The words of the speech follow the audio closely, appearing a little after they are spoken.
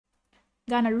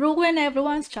Gonna ruin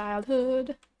everyone's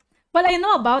childhood. But I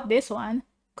know about this one.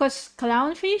 Because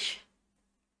clownfish,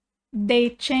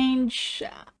 they change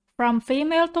from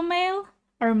female to male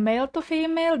or male to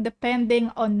female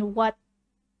depending on what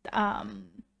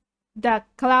the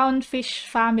clownfish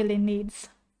family needs.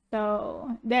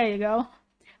 So there you go.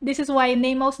 This is why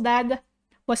Nemo's dad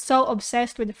was so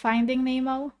obsessed with finding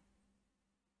Nemo.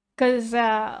 Because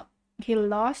he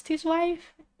lost his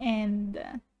wife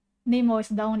and Nemo is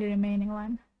the only remaining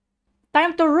one.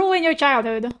 Time to ruin your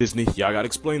childhood. Disney, yeah, I gotta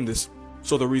explain this.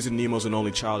 So the reason Nemo's an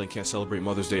only child and can't celebrate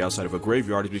Mother's Day outside of a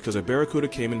graveyard is because a barracuda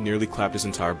came and nearly clapped his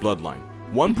entire bloodline.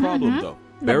 One problem though,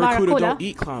 barracuda don't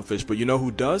eat clownfish, but you know who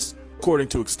does? According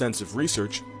to extensive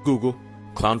research, Google,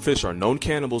 clownfish are known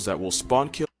cannibals that will spawn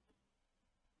kill.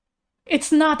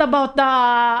 It's not about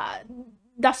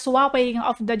the swapping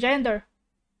of the gender.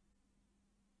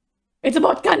 It's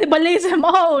about cannibalism.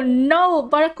 Oh no,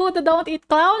 barracuda don't eat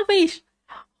clownfish.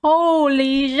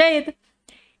 Holy shit.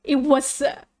 It was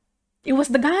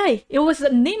the guy. It was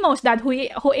Nemo's dad who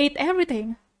ate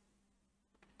everything.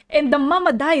 And the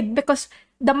mama died because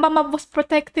the mama was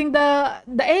protecting the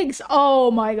eggs. Oh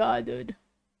my god, dude.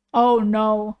 Oh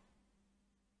no.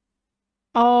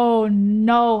 Oh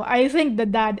no. I think the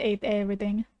dad ate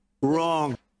everything.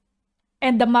 Wrong.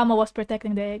 And the mama was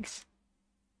protecting the eggs.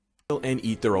 And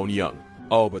eat their own young.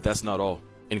 Oh, but that's not all.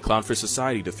 In clownfish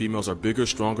society, the females are bigger,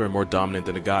 stronger, and more dominant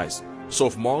than the guys. So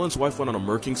if Marlin's wife went on a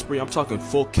murking spree, I'm talking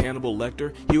full cannibal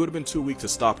Lecter, he would have been too weak to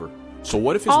stop her. So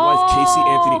what if his wife, Casey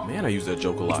Anthony, man, I use that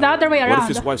joke a lot. It's the other way around. What if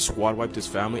his wife squad wiped his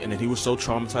family and then he was so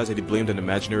traumatized that he blamed an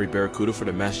imaginary barracuda for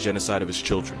the mass genocide of his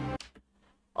children?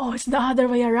 Oh, it's the other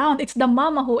way around. It's the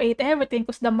mama who ate everything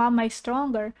because the mama is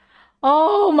stronger.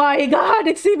 Oh my god,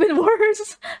 it's even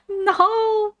worse.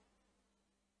 No.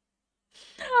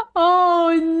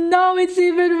 Oh no, it's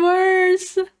even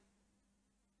worse.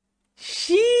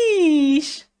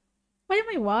 Sheesh. Why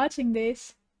am I watching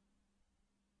this?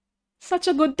 Such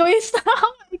a good twist.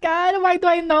 Oh my god, why do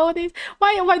I know this?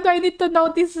 Why do I need to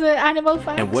know these animal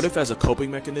facts? And what if as a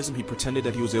coping mechanism he pretended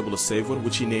that he was able to save one,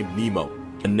 which he named Nemo?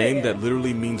 A name that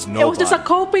literally means nobody. It was just a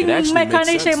coping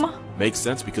mechanism. Makes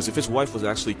sense because if his wife was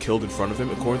actually killed in front of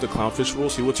him, according to clownfish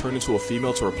rules, he would turn into a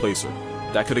female to replace her.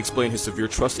 That could explain his severe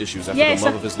trust issues after the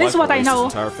love of his life erased his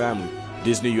entire family.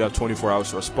 Disney, you have 24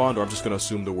 hours to respond or I'm just gonna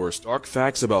assume the worst. Dark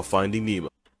facts about finding Nemo.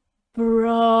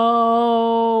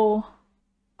 Bro.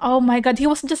 Oh my god, he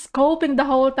was just coping the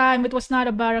whole time. It was not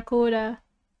a barracuda.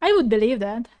 I would believe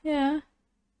that. Yeah.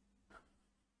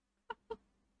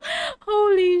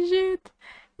 Holy shit.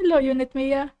 Hello, Unit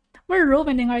Mia. We're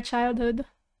ruining our childhood.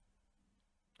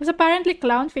 Because apparently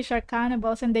clownfish are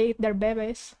cannibals and they eat their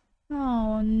babies.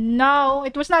 Oh no,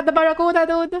 it was not the barracuda,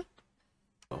 dude.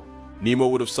 Nemo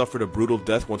would have suffered a brutal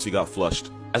death once he got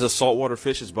flushed. As a saltwater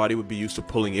fish, his body would be used to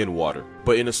pulling in water.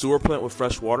 But in a sewer plant with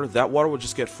fresh water, that water would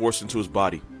just get forced into his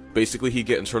body. Basically, he'd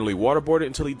get internally waterboarded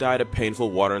until he died a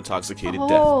painful, water-intoxicated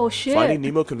death. Shit. Finding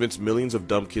Nemo convinced millions of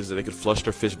dumb kids that they could flush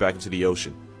their fish back into the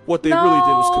ocean. What they really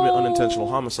did was commit unintentional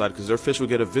homicide because their fish would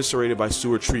get eviscerated by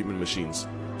sewer treatment machines.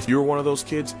 If you were one of those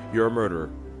kids, you're a murderer.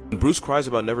 When Bruce cries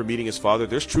about never meeting his father,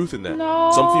 there's truth in that.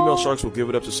 Some female sharks will give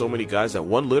it up to so many guys that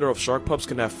one litter of shark pups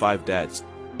can have 5 dads.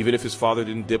 Even if his father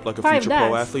didn't dip like a future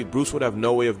pro athlete, Bruce would have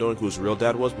no way of knowing who his real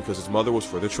dad was because his mother was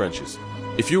for the trenches.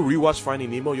 If you rewatch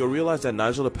Finding Nemo, you'll realize that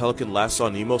Nigel the Pelican last saw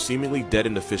Nemo seemingly dead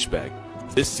in the fish bag.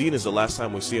 This scene is the last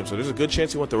time we see him, so there's a good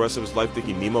chance he went the rest of his life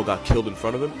thinking Nemo got killed in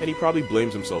front of him, and he probably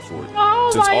blames himself for it.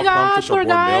 Since all clownfish are born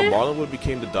male, Marlin would have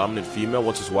became the dominant female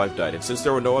once his wife died, and since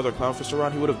there were no other clownfish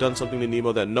around, he would have done something to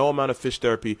Nemo that no amount of fish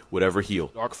therapy would ever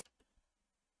heal.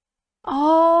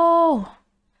 Oh,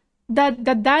 the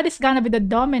dad is gonna be the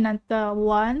dominant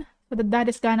one, so the dad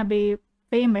is gonna be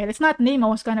female. It's not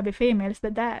Nemo who's gonna be female, it's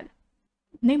the dad.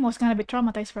 Nemo's gonna be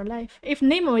traumatized for life. If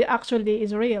Nemo actually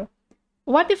is real.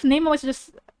 What if Nemo is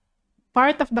just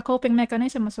part of the coping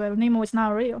mechanism as well? Nemo is not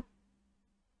real.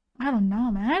 I don't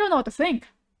know, man. I don't know what to think.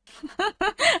 I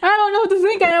don't know what to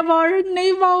think anymore.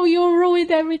 Nemo, you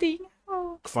ruined everything.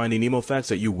 Oh. Finding Nemo facts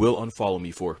that you will unfollow me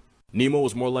for. Nemo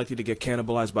was more likely to get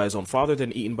cannibalized by his own father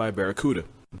than eaten by a barracuda.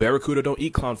 Barracuda don't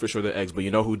eat clownfish or their eggs, but you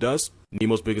know who does?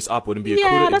 Nemo's biggest op wouldn't be a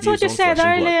cuda, it'd be his own flesh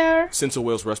and blood. Since a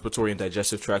whale's respiratory and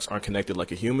digestive tracts aren't connected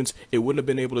like a human's, it wouldn't have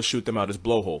been able to shoot them out his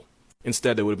blowhole.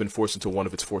 Instead, they would have been forced into one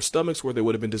of its 4 stomachs where they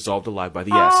would have been dissolved alive by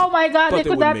the acid. Oh my god, but they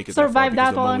could not survive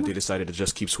that the moment they decided to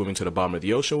just keep swimming to the bottom of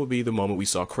the ocean would be the moment we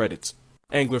saw credits.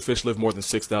 Anglerfish live more than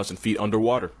 6,000 feet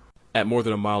underwater. At more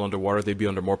than a mile underwater, they'd be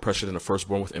under more pressure than a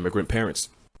firstborn with immigrant parents.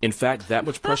 In fact, that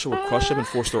much pressure would crush them and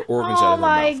force their organs out of their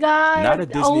mouth. God. Not a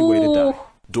Disney way to die.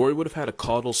 Dory would have had a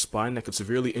caudal spine that could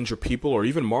severely injure people or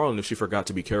even Marlin if she forgot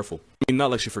to be careful. I mean,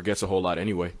 not like she forgets a whole lot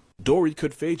anyway. Dory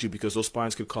could fade you because those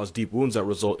spines could cause deep wounds that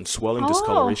result in swelling,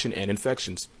 discoloration, and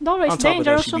infections. Dory's On top of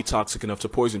that, dangerous. she'd be toxic enough to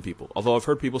poison people, although I've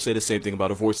heard people say the same thing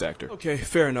about a voice actor. Okay,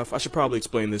 fair enough. I should probably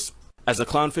explain this. As a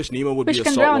clownfish, Nemo would Fish be a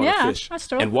can saltwater drown, yeah, fish, that's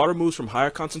true. and water moves from higher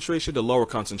concentration to lower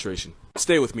concentration.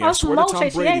 Stay with me, I Also, swear to Tom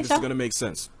Moses, Brady yeah, this is going to make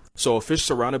sense. So a fish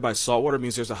surrounded by salt water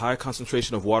means there's a high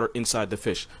concentration of water inside the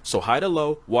fish. So high to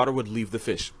low, water would leave the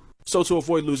fish. So to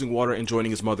avoid losing water and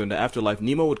joining his mother in the afterlife,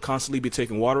 Nemo would constantly be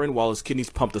taking water in while his kidneys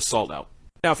pump the salt out.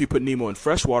 Now if you put Nemo in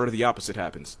fresh water, the opposite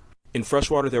happens. In fresh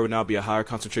water, there would now be a higher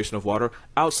concentration of water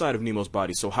outside of Nemo's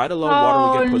body, so high to low,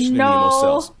 water would get pushed into Nemo's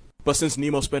cells. But since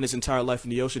Nemo spent his entire life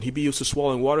in the ocean, he'd be used to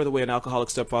swallowing water the way an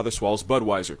alcoholic stepfather swallows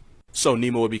Budweiser. So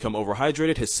Nemo would become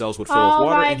overhydrated, his cells would fill with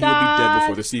water, and he would be dead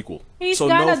before the sequel. So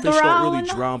no, fish don't really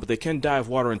drown, but they can die of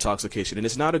water intoxication, and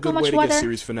it's not a good way to get a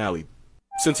series finale.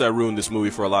 Since I ruined this movie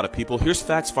for a lot of people, here's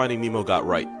facts Finding Nemo got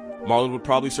right. Marlin would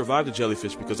probably survive the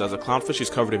jellyfish because as a clownfish, he's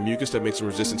covered in mucus that makes him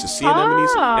resistant to sea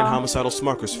anemones and homicidal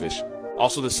Smucker's fish.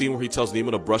 Also, the scene where he tells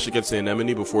Nemo to brush against the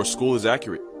anemone before school is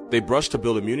accurate. They brush to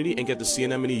build immunity and get the sea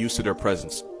anemone used to their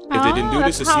presence. If they didn't do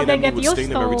this, the sea anemone would sting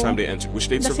them every time they entered, which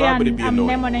they'd survive, but it'd be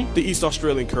annoying. The East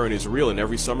Australian current is real, and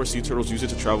every summer sea turtles use it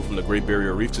to travel from the Great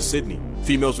Barrier Reef to Sydney.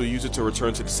 Females will use it to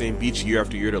return to the same beach year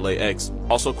after year to lay eggs.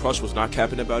 Also, Crush was not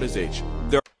capping about his age.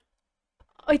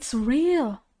 It's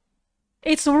real.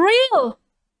 It's real.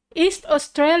 East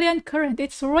Australian current.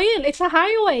 It's real. It's a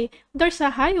highway. There's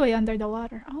a highway under the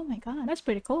water. Oh my god, that's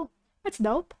pretty cool. That's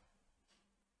dope.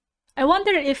 I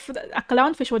wonder if a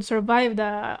clownfish would survive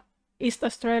the East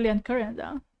Australian current,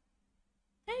 though.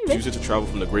 Anyway. Use it to travel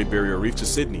from the Great Barrier Reef to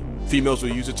Sydney. Females will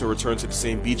use it to return to the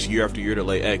same beach year after year to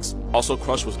lay eggs. Also,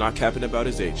 Crush was not capping about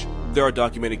his age. There are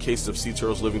documented cases of sea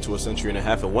turtles living to a century and a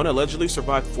half, and one allegedly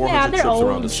survived 400 trips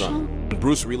around the sun. When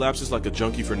Bruce relapses like a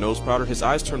junkie for nose powder, his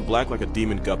eyes turn black like a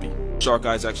demon guppy. Shark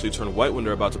eyes actually turn white when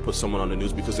they're about to put someone on the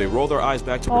news because they roll their eyes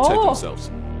back to protect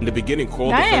themselves. In the beginning,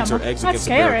 Coral defends her eggs against a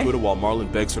barracuda while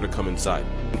Marlin begs her to come inside.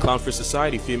 In clownfish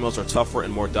society, females are tougher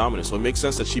and more dominant, so it makes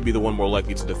sense that she'd be the one more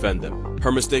likely to defend them.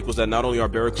 Her mistake was that not only are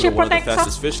barracuda one of the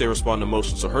fastest fish, they respond to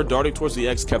motion, so her darting towards the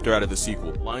eggs kept her out of the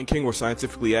sequel. Lion King were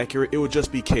scientifically accurate, it would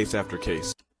just be case after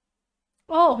case.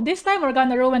 Oh, this time we're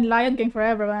gonna ruin Lion King for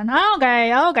everyone.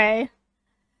 Okay, okay.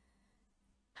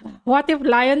 What if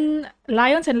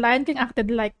lions and Lion King acted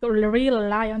like real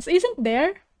lions? Isn't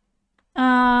there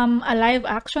a live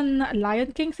action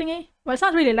Lion King thingy? Well, it's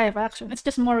not really live action, it's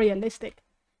just more realistic.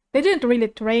 They didn't really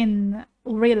train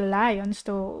real lions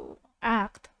to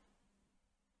act.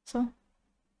 So,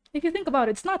 if you think about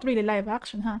it, it's not really live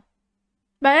action, huh?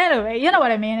 But anyway, you know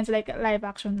what I mean? It's like live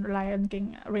action Lion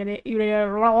King, really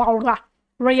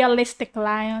realistic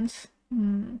lions.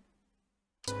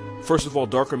 First of all,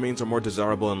 darker manes are more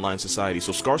desirable in lion society,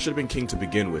 so Scar should have been king to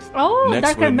begin with. Oh,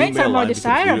 next, darker when a new manes are male more lion becomes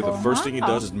desirable. leader, the first thing he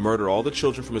does is murder all the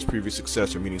children from his previous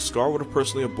successor, meaning Scar would have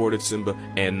personally aborted Simba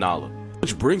and Nala.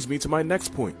 Which brings me to my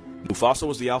next point. Mufasa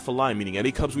was the alpha lion, meaning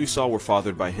any cubs we saw were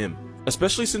fathered by him.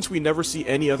 Especially since we never see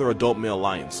any other adult male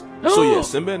lions. So yeah,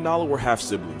 Simba and Nala were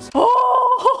half-siblings.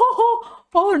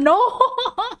 Oh no!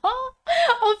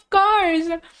 Of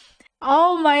course!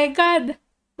 Oh my god!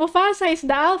 Mufasa is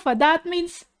the alpha. That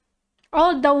means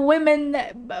all the women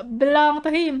belong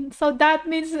to him. So that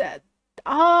means...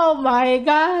 oh my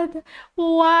god!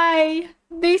 Why?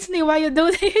 Disney, why you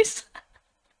do this?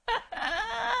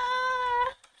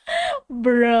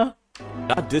 Bruh.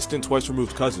 Not distant,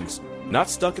 twice-removed cousins. Not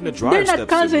stuck in a dryer They're not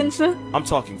cousins. I'm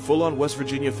talking full-on West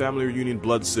Virginia family reunion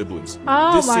blood siblings.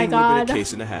 Oh this my scene would have been god. a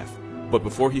case and a half. But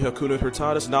before he Hakuna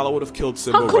Hurtadas, Nala would have killed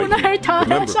Simba Hakuna right here. Hurtadas,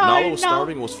 Remember, Nala was no.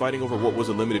 starving and was fighting over what was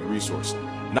a limited resource.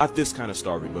 Not this kind of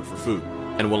starving, but for food.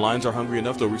 And when lions are hungry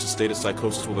enough, they'll reach a state of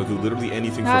psychosis where they'll do literally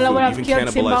anything for Nala would food, have even killed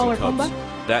Simba cannibalizing or cubs.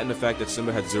 Pumbaa. That and the fact that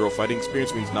Simba had zero fighting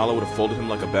experience means Nala would have folded him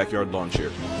like a backyard lawn chair.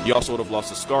 He also would have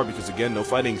lost a Scar because, again, no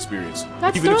fighting experience.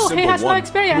 That's even true, if Simba he has won, no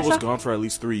experience. Simba was gone for at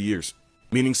least 3 years.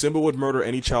 Meaning Simba would murder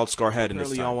any child Scar had in this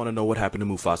time. Y'all want to know what happened to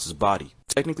Mufasa's body.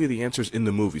 Technically, the answer's in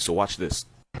the movie, so watch this.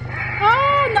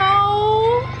 Oh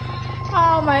no!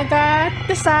 Oh my god,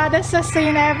 the saddest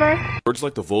scene ever. Birds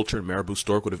like the vulture and marabou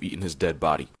stork would have eaten his dead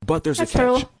body. But there's That's a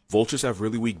catch. true. Vultures have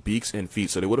really weak beaks and feet,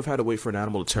 so they would have had to wait for an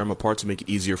animal to tear him apart to make it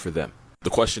easier for them. The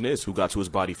question is, who got to his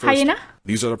body first? Hyena?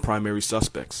 These are the primary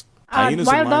suspects. Hyenas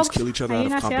and wild lions dogs, kill each other out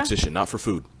hyenas, of competition, not for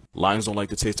food. Lions don't like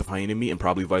the taste of hyena meat and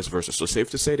probably vice versa, so safe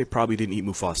to say they probably didn't eat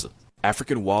Mufasa.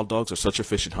 African wild dogs are such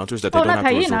efficient hunters that they don't have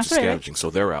to resort to scavenging, so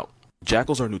they're out.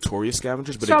 Jackals are notorious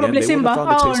scavengers, but again, they wouldn't have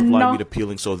found the taste of live meat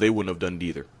appealing, so they wouldn't have done it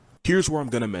either. Here's where I'm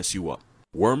gonna mess you up.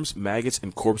 Worms, maggots,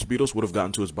 and corpse beetles would have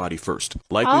gotten to his body first.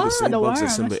 Likely the same bugs that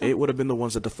Simba ate would have been the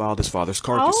ones that defiled his father's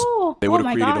carcass. They would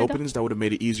have created openings that would have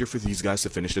made it easier for these guys to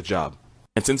finish the job.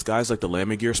 And since guys like the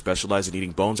Lammergeier specialize in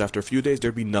eating bones, after a few days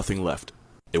there'd be nothing left.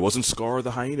 It wasn't Scar or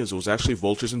the hyenas, it was actually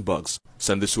vultures and bugs.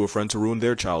 Send this to a friend to ruin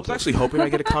their childhood. I was actually hoping I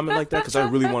get a comment like that because I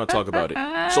really want to talk about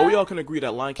it. So we all can agree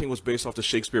that Lion King was based off the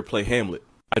Shakespeare play Hamlet.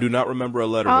 I do not remember a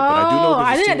letter of it, but I do know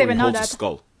there's a scene where he holds a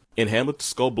skull. In Hamlet, the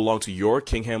skull belonged to your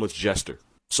King Hamlet's jester.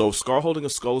 So if Scar holding a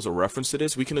skull is a reference to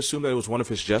this, we can assume that it was one of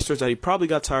his jesters that he probably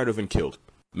got tired of and killed.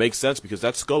 Makes sense because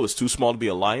that skull is too small to be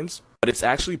a lion's, but it's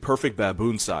actually perfect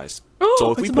baboon size.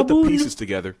 So if we put the pieces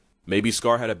together, maybe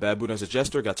Scar had a baboon as a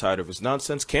jester, got tired of his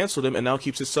nonsense, cancelled him, and now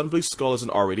keeps his sun-bleached skull as an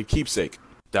R-rated keepsake.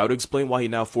 That would explain why he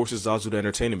now forces Zazu to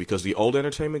entertain him, because the old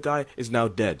entertainment guy is now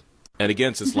dead. And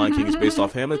again, since Lion King is based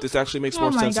off Hamlet, this actually makes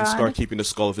more sense than Scar keeping the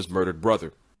skull of his murdered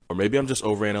brother. Or maybe I'm just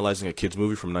overanalyzing a kid's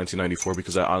movie from 1994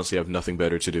 because I honestly have nothing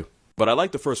better to do. But I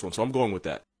like the first one, so I'm going with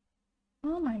that.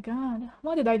 Oh my god.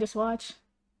 What did I just watch?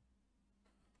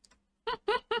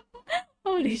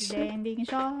 Holy shit. Ending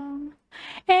song.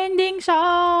 Ending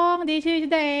song. This is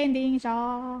the ending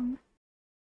song.